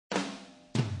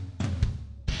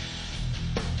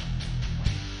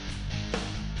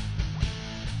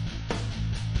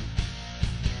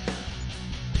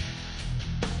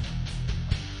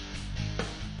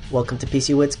Welcome to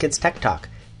PC Woods Kids Tech Talk.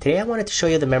 Today I wanted to show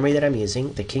you the memory that I'm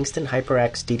using, the Kingston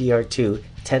HyperX DDR2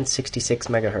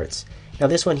 1066Mhz. Now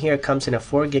this one here comes in a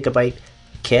 4GB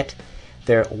kit.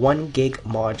 They're 1 gig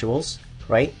modules,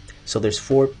 right? So there's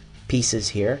 4 pieces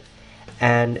here,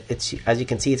 and it's, as you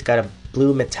can see, it's got a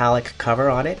blue metallic cover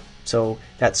on it, so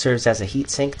that serves as a heat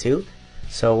sink too.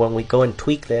 So when we go and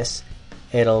tweak this,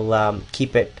 it'll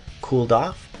keep it cooled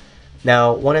off.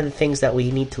 Now one of the things that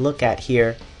we need to look at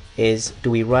here is, do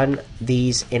we run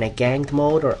these in a ganged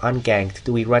mode or unganged?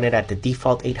 Do we run it at the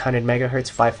default 800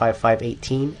 MHz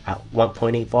 55518 at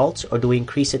 1.8 volts, or do we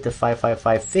increase it to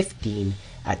 55515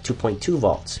 at 2.2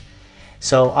 volts?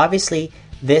 So obviously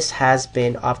this has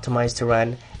been optimized to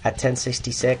run at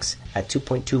 1066 at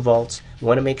 2.2 volts. We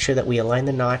want to make sure that we align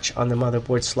the notch on the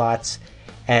motherboard slots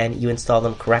and you install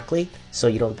them correctly so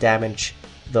you don't damage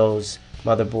those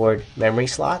motherboard memory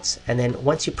slots. And then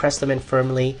once you press them in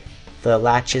firmly, the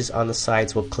latches on the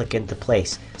sides will click into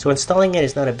place. So installing it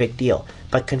is not a big deal,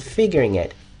 but configuring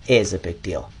it is a big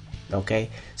deal. Okay,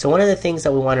 so one of the things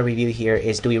that we want to review here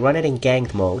is, do we run it in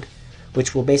ganged mode,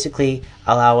 which will basically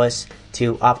allow us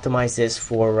to optimize this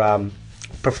for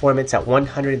performance at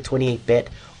 128-bit,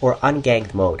 or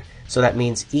unganged mode. So that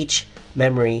means each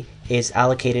memory is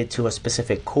allocated to a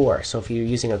specific core. So if you're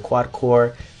using a quad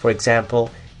core, for example,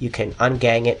 you can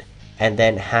ungang it and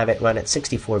then have it run at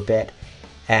 64-bit.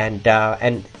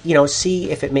 And you know, see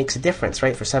if it makes a difference,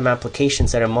 right? For some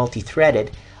applications that are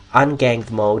multi-threaded, unganged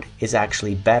mode is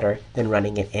actually better than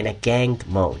running it in a ganged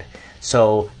mode.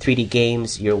 So 3D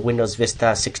games, your Windows Vista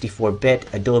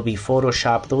 64-bit, Adobe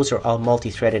Photoshop, those are all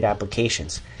multi-threaded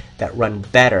applications that run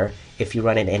better if you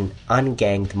run it in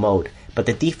unganged mode. But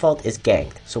the default is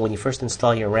ganged. So when you first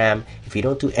install your RAM, if you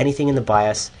don't do anything in the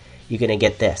BIOS, you're going to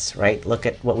get this, right? Look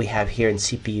at what we have here in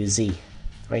CPU-Z.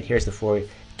 Right, here's the 4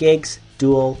 gigs,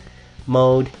 dual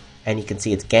mode, and you can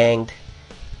see it's ganged,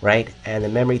 right? And the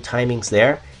memory timings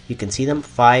there, you can see them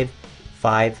 5,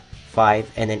 5,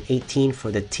 5, and then 18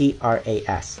 for the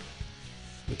TRAS.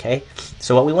 Okay,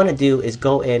 so what we want to do is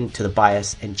go into the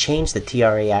BIOS and change the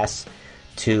TRAS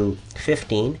to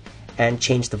 15 and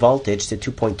change the voltage to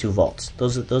 2.2 volts.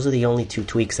 Those are the only 2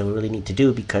 tweaks that we really need to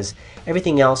do, because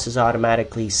everything else is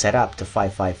automatically set up to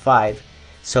 555.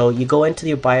 So you go into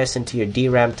your BIOS, into your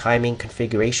DRAM timing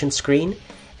configuration screen,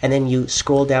 and then you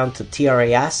scroll down to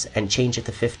TRAS and change it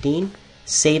to 15,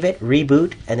 save it,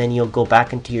 reboot, and then you'll go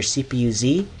back into your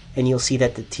CPU-Z, and you'll see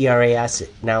that the TRAS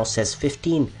now says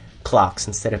 15 clocks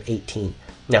instead of 18.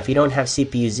 Now if you don't have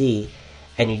CPU-Z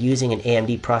and you're using an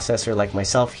AMD processor like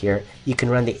myself here, you can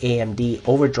run the AMD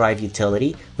overdrive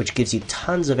utility, which gives you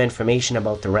tons of information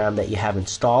about the RAM that you have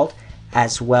installed,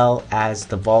 as well as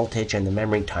the voltage and the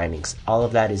memory timings. All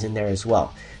of that is in there as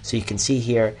well. So you can see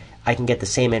here, I can get the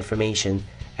same information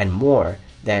and more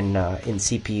than in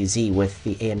CPU-Z with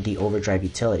the AMD overdrive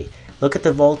utility. Look at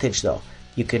the voltage though.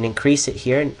 You can increase it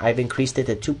here, and I've increased it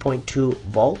to 2.2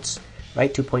 volts,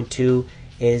 right? 2.2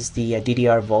 is the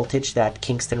DDR voltage that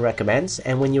Kingston recommends.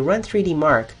 And when you run 3D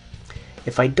Mark,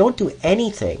 if I don't do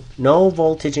anything, no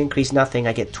voltage increase, nothing,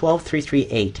 I get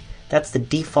 12338. That's the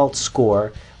default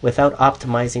score without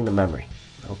optimizing the memory.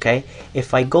 Okay,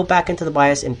 if I go back into the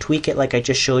BIOS and tweak it like I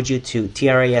just showed you to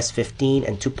TRAS 15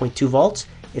 and 2.2 volts,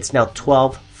 it's now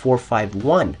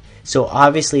 12451. So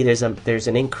obviously there's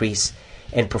an increase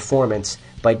in performance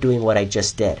by doing what I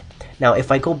just did. Now if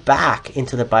I go back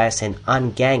into the BIOS and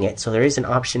ungang it, so there is an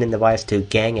option in the BIOS to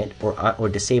gang it or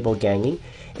disable ganging,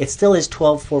 it still is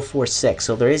 12446.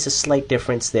 So there is a slight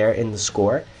difference there in the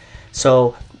score.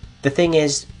 So the thing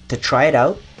is to try it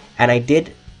out, and I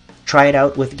did try it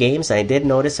out with games, and I did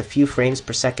notice a few frames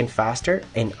per second faster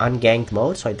in unganged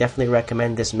mode. So I definitely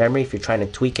recommend this memory if you're trying to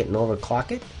tweak it and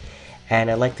overclock it. And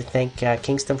I'd like to thank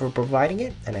Kingston for providing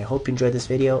it, and I hope you enjoyed this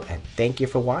video, and thank you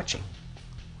for watching.